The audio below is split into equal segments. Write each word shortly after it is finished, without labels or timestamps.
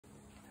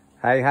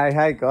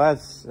Hey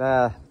guys,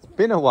 it's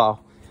been a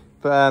while,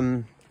 but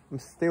I'm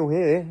still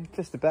here,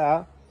 just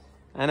about.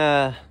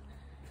 And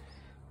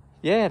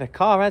yeah, the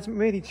car hasn't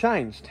really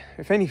changed.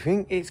 If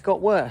anything, it's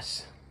got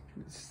worse.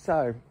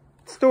 So,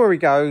 story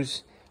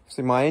goes,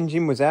 so my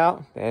engine was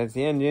out. There's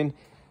the engine.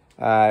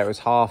 It was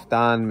half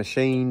done,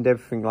 machined,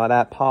 everything like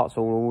that. Parts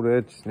all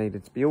ordered, just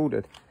needed to be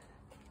ordered.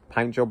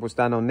 Paint job was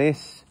done on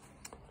this.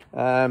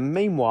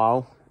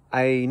 Meanwhile,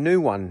 a new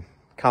one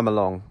come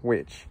along,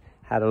 which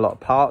had a lot of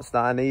parts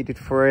that I needed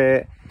for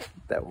it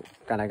that were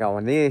gonna go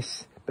on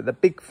this. But the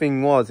big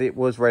thing was it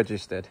was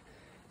registered.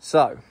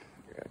 So,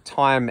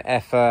 time,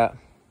 effort,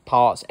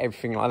 parts,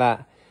 everything like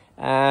that.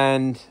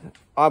 And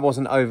I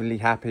wasn't overly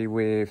happy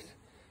with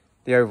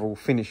the overall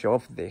finish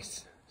of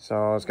this. So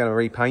I was gonna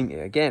repaint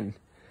it again.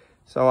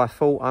 So I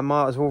thought I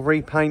might as well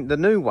repaint the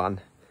new one.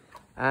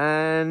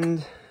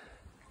 And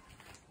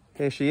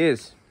here she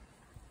is,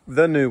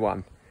 the new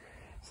one.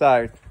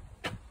 So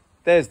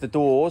there's the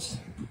doors.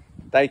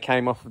 They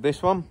came off of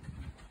this one.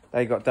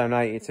 They got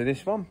donated to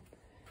this one.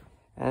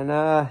 And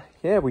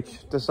yeah, we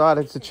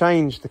decided to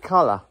change the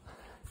colour.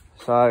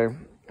 So,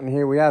 and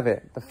here we have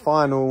it, the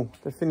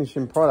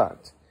finishing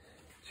product.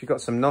 She's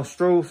got some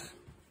nostrils.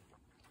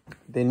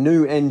 The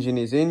new engine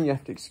is in. You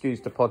have to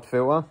excuse the pod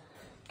filter.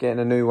 Getting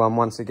a new one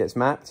once it gets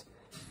mapped.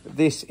 But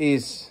this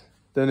is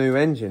the new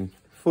engine,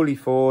 fully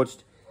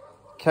forged,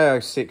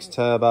 KO6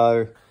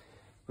 turbo.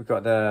 We've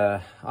got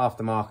the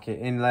aftermarket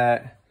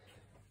inlet,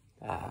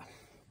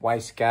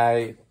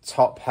 wastegate,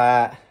 top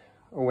hat,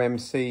 all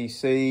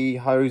MCC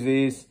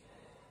hoses,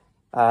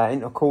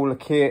 intercooler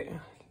kit,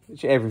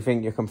 which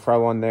everything you can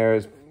throw on there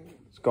has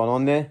gone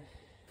on there.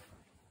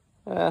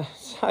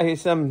 So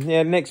it's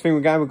yeah, next thing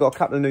we've got a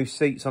couple of new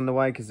seats on the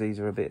way because these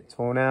are a bit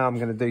torn out. I'm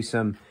going to do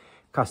some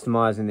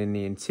customizing in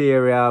the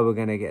interior. We're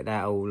going to get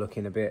that all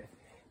looking a bit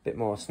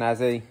more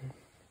snazzy.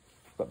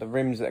 Got the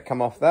rims that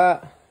come off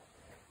that.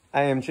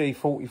 AMG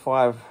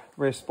 45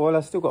 rear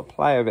spoiler. Still got to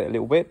play with it a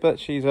little bit, but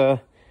she's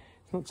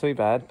not too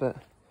bad, but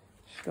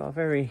she's got a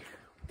very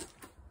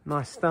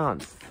nice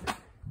stance.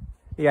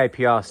 The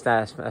APR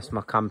stats, that's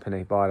my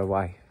company, by the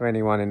way, for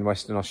anyone in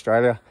Western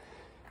Australia.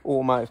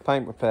 Automotive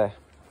paint repair.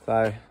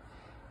 So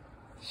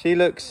she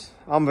looks,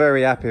 I'm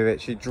very happy with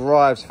it. She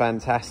drives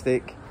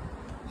fantastic.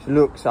 She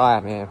looks,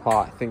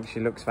 I think she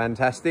looks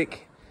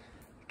fantastic.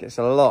 Gets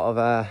a lot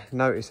of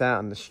notice out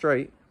on the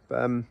street.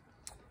 But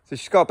so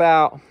she's got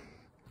about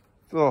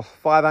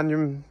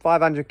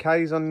 500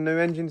 Ks on the new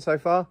engine so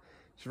far.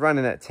 She's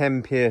running at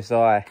 10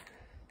 psi.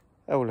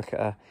 Oh, look at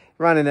her.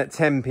 Running at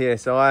 10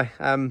 psi.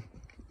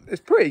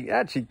 It's pretty,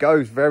 actually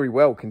goes very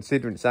well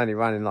considering it's only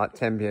running like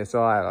 10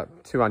 psi,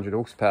 like 200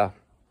 horsepower.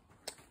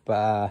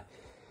 But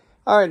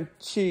once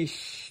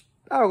she's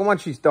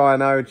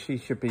dynoed, she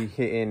should be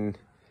hitting,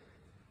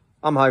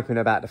 I'm hoping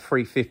about the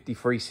 350,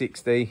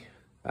 360.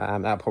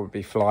 That'll probably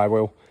be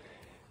flywheel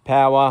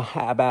power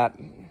at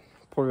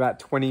probably about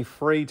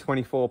 23,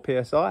 24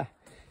 psi.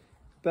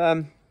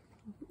 But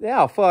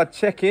yeah, I thought I'd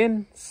check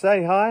in,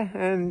 say hi,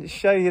 and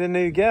show you the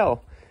new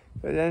girl.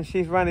 But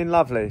she's running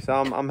lovely, so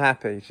I'm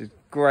happy. She's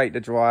great to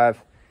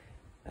drive,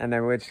 and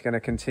then we're just going to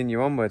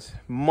continue onwards.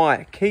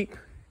 Might keep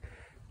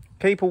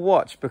a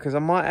watch because I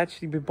might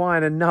actually be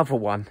buying another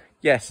one.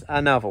 Yes,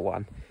 another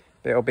one.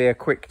 But it'll be a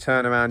quick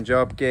turnaround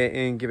job. Get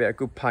in, give it a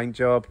good paint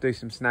job, do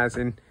some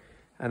snazzing,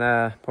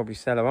 and probably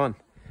sell her on.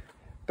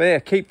 But yeah,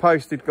 keep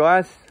posted,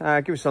 guys.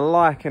 Give us a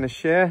like and a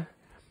share.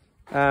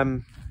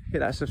 Hit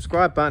that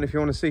subscribe button if you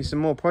want to see some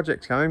more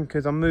projects coming,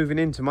 because I'm moving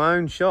into my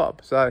own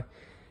shop. So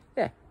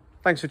yeah,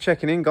 thanks for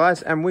checking in,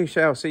 guys, and we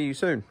shall see you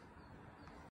soon.